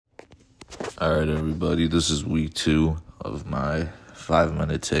All right, everybody. This is week 2 of my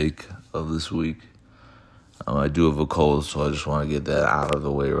 5-minute take of this week. I do have a cold, so I just want to get that out of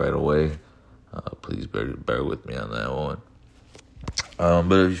the way right away. Please bear with me on that one.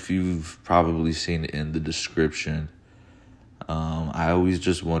 But if you've probably seen it in the description, I always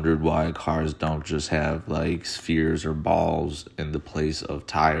just wondered why cars don't just have like spheres or balls in the place of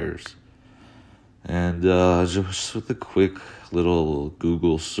tires. And just with a quick little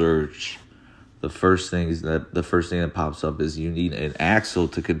Google search, the first thing that pops up is you need an axle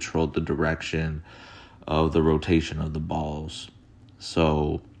to control the direction of the rotation of the balls.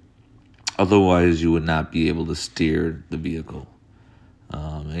 So otherwise you would not be able to steer the vehicle.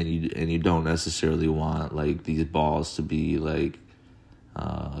 And you don't necessarily want like these balls to be like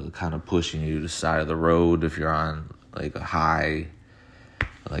kind of pushing you to the side of the road if you're on like a high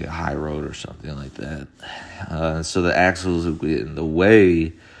road or something like that. So the axles would get in the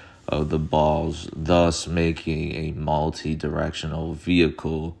way of the balls, thus making a multi-directional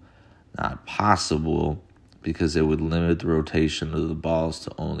vehicle not possible because it would limit the rotation of the balls to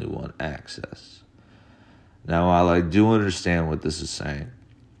only one axis. Now, while I do understand what this is saying,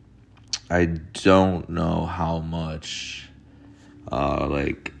 I don't know how much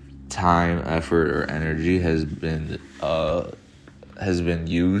time, effort, or energy has been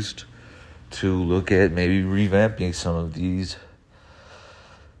used to look at maybe revamping some of these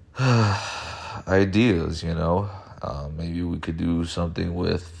ideas, maybe we could do something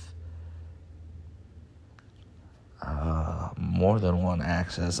with more than one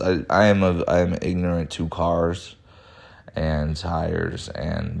axis. I am ignorant to cars and tires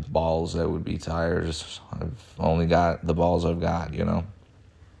and balls that would be tires. I've only got the balls I've got,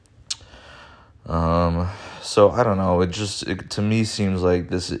 So I don't know. It to me seems like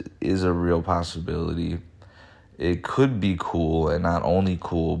this is a real possibility. It could be cool, and not only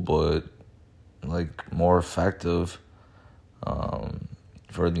cool, but like more effective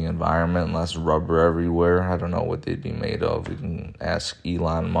for the environment. Less rubber everywhere. I don't know what they'd be made of. We can ask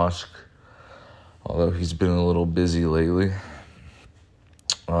Elon Musk, although he's been a little busy lately.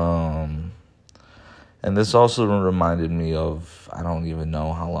 And this also reminded me of, I don't even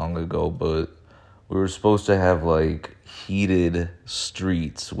know how long ago, but we were supposed to have like heated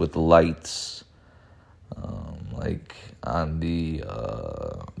streets with lights, like on the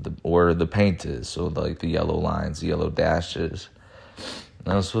where the paint is, so like the yellow lines, the yellow dashes.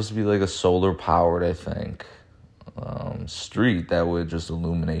 And it was supposed to be like a solar powered, I think, street that would just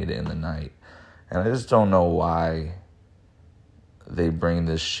illuminate it in the night. And I just don't know why they bring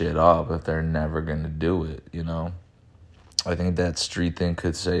this shit up if they're never gonna do it. I think that street thing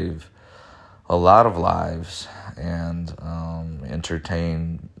could save a lot of lives and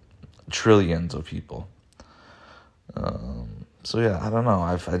entertain trillions of people. So yeah, I don't know.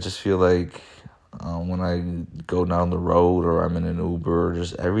 I just feel like when I go down the road or I'm in an Uber,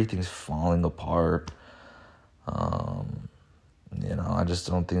 just everything's falling apart. I just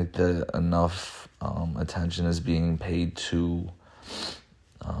don't think that enough attention is being paid to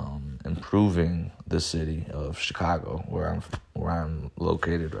improving the city of Chicago, where I'm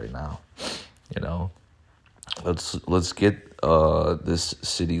located right now. Let's get this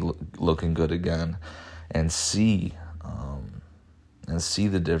city looking good again, and see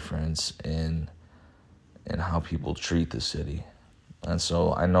the difference in how people treat the city. And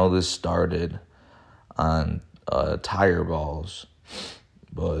so I know this started on tire balls,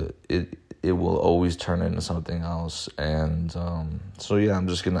 but it will always turn into something else. And so yeah, I'm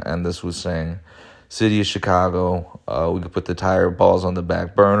just gonna end this with saying, City of Chicago, we could put the tire balls on the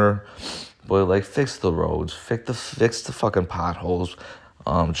back burner, but fix the roads, fix the fucking potholes,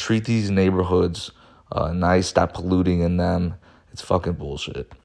 treat these neighborhoods nice, stop polluting in them. It's fucking bullshit.